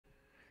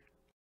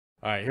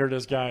All right, here it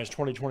is, guys.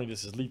 2020.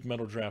 This is Leaf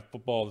Metal Draft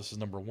Football. This is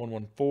number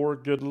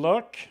 114. Good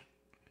luck.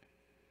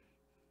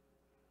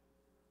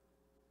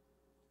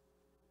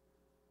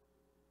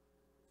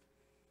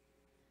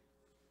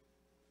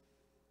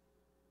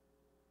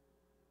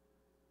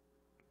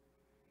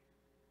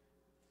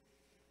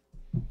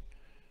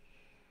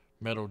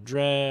 Metal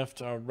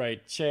Draft. All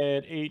right,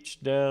 Chad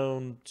H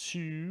down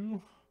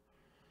to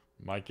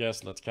Mike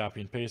S. Let's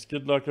copy and paste.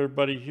 Good luck,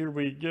 everybody. Here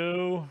we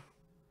go.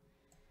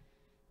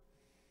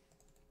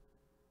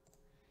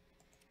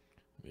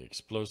 The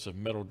explosive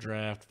Metal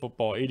Draft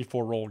Football.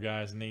 84 roll,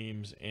 guys.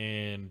 Names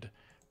and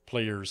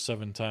players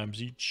 7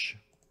 times each.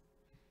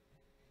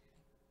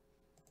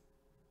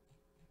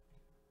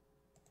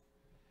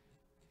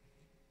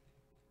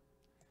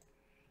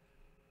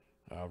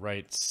 All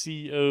right,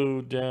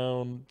 CO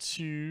down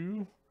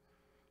to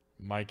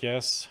Mike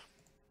S.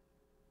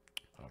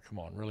 Oh, come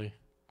on, really?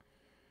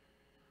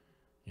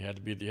 You had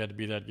to be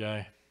that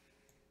guy.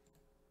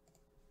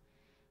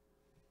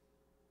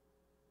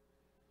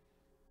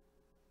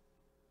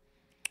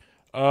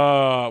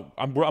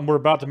 We're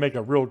about to make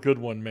a real good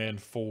one, man,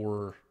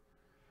 for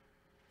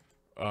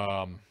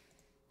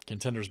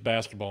Contenders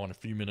basketball in a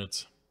few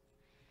minutes.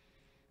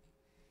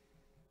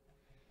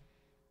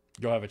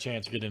 You'll have a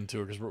chance to get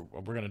into it because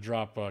we're gonna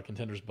drop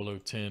Contenders below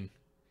 10.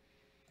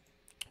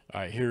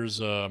 All right,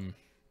 here's I'll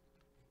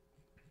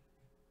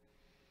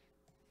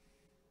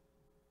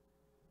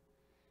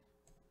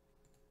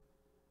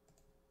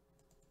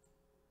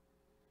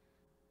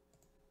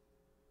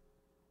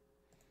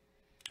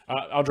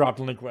drop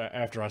the link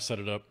after I set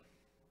it up.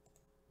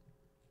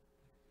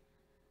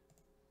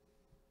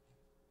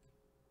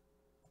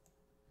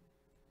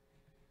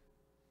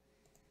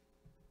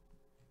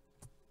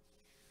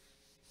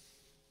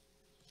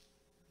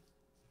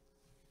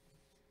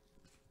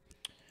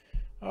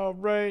 All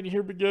right,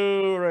 here we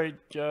go. All right,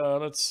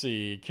 let's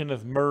see.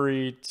 Kenneth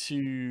Murray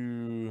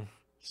to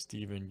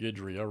Stephen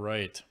Guidry. All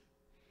right.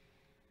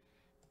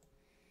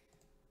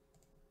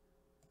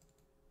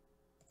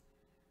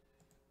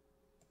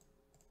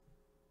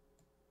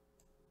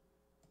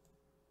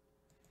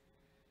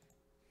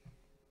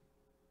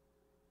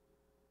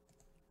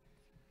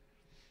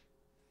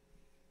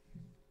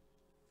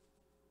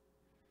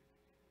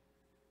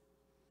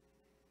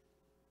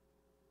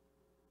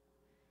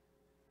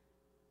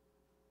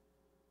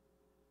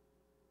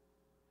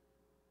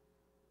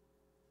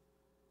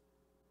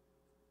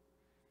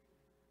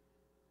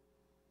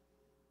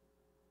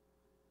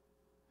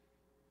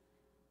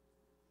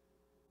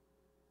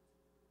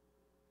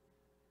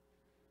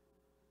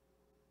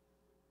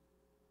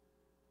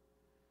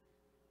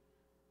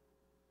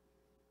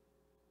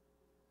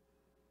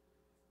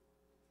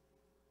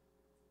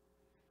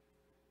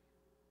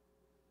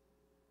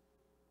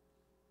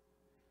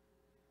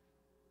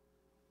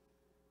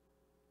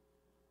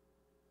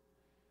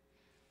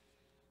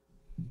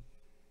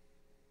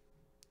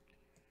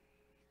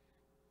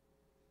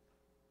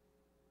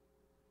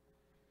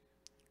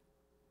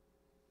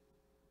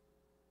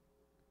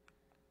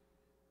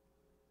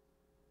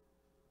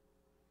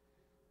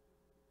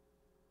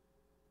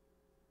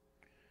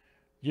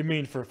 You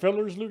mean for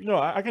fillers, Luke? No,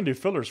 I can do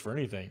fillers for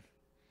anything.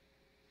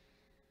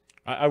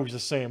 I was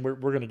just saying we're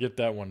gonna get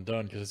that one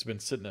done because it's been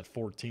sitting at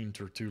 14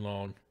 for too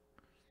long.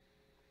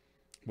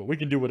 But we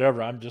can do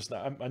whatever. I need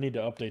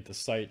to update the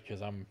site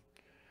because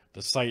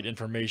the site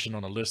information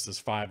on the list is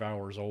 5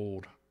 hours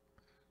old.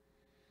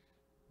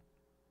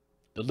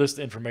 The list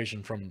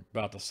information from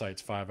about the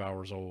site's 5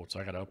 hours old, so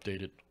I gotta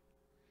update it.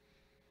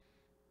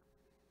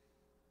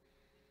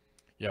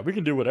 Yeah, we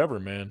can do whatever,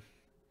 man.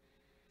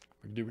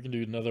 We can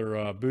do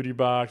another booty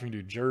box. We can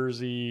do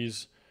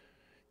jerseys,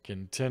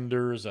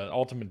 contenders,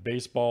 ultimate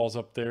baseballs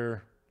up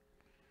there.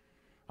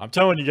 I'm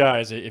telling you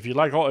guys, if you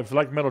like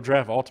Metal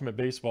Draft, Ultimate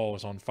Baseball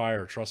is on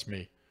fire. Trust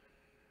me.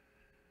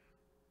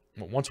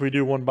 Once we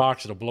do one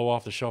box, it'll blow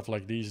off the shelf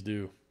like these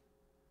do.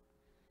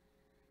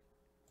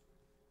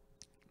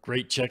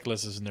 Great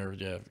checklists in there.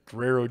 Yeah,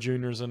 Guerrero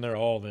Jr.'s in there.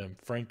 All of them.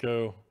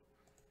 Franco.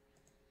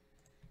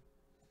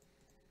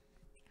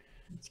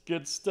 It's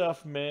good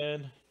stuff,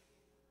 man.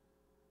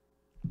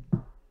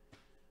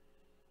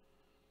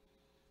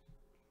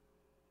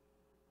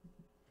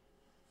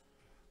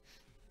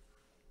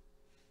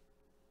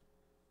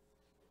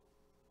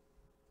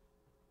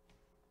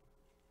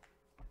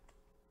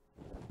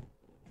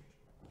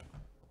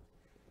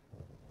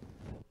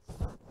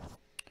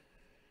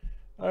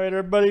 All right,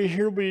 everybody,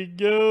 here we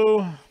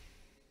go.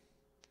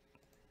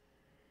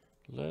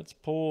 Let's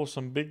pull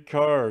some big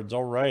cards.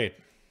 All right.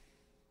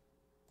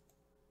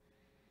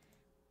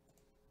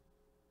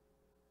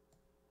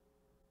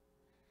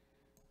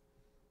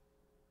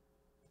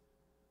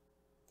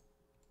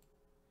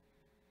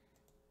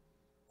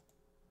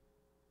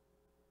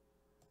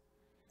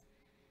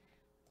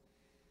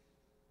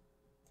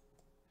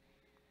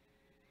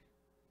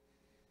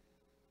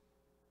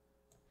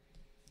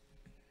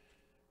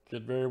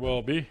 Could very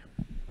well be.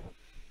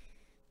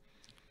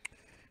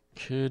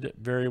 Could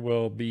very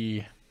well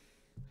be.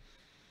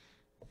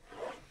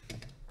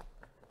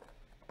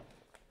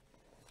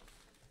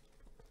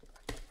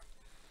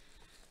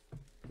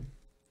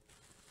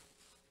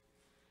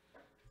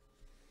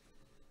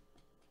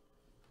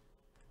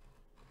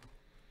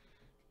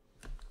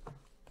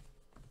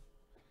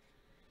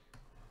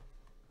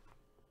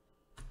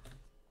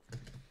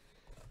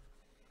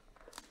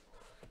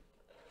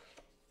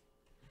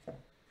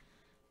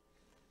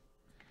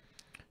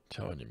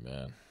 Telling you,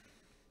 man.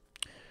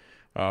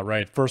 All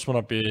right, first one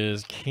up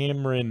is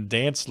Cameron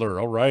Dantzler.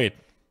 All right.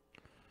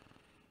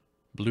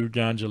 Blue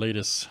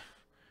Gondolatus.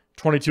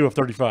 22 of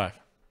 35.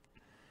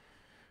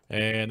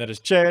 And that is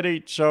Chad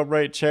H. All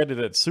right, Chad did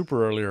that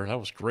super earlier. That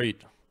was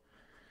great.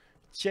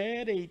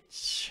 Chad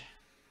H.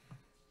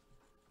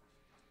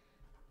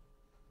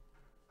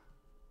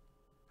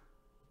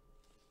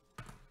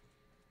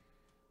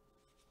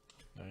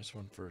 Nice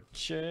one for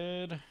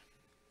Chad.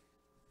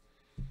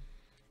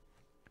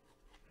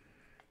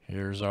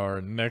 Here's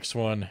our next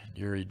one.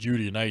 Jerry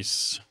Judy.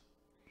 Nice.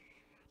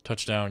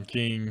 Touchdown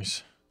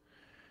Kings.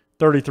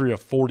 33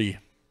 of 40.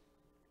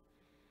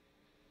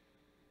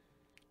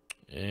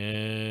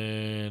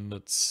 And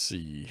let's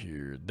see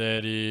here.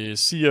 That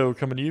is CO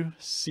coming to you.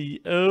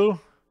 CO.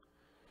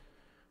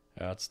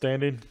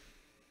 Outstanding.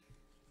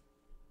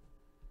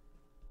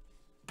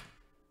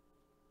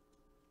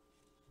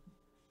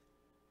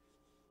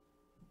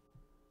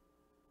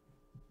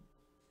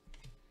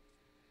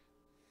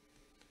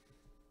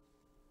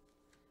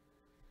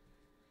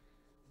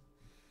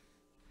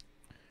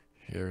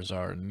 Here's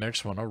our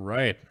next one. All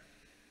right.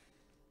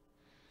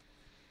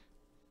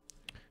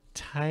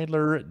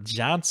 Tyler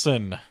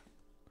Johnson.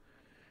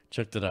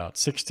 Check that out.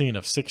 16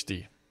 of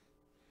 60.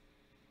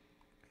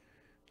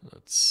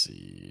 Let's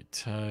see.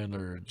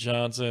 Tyler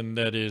Johnson.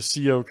 That is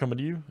CO coming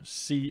to you.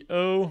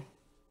 CO.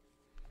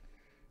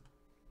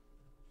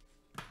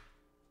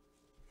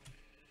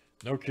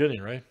 No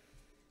kidding, right?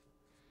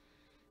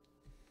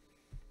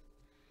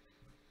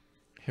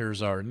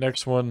 Here's our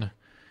next one.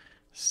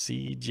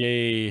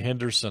 CJ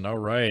Henderson. All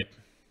right.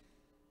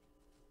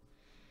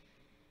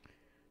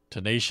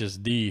 Tenacious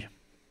D.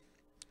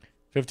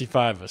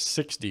 55 of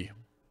 60.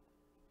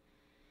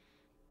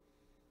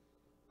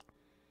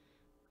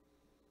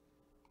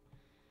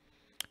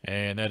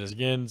 And that is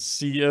again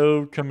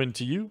CO coming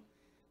to you.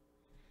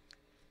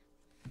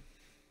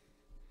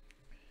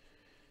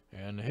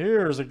 And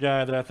here's a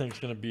guy that I think is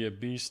going to be a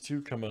beast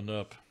too coming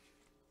up.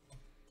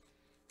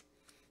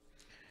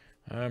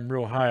 I'm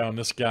real high on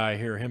this guy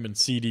here. Him and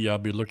CD I'll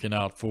be looking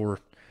out for.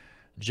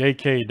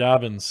 J.K.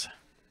 Dobbins.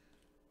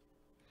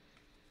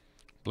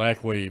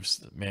 Black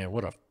Waves. Man,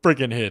 what a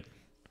freaking hit.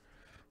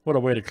 What a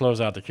way to close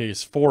out the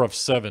case. 4 of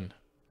 7.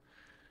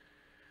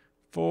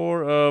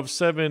 4 of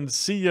 7.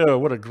 CO.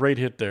 What a great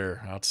hit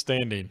there.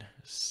 Outstanding.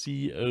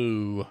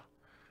 CO.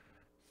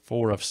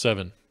 4 of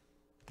 7.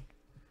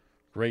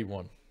 Great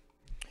one.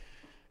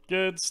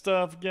 Good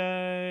stuff,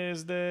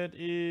 guys. That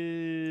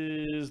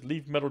is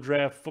Leaf Metal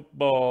Draft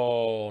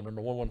Football,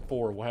 number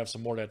 114. We'll have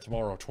some more of that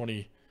tomorrow.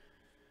 20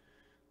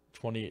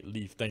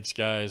 Leaf. Thanks,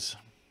 guys.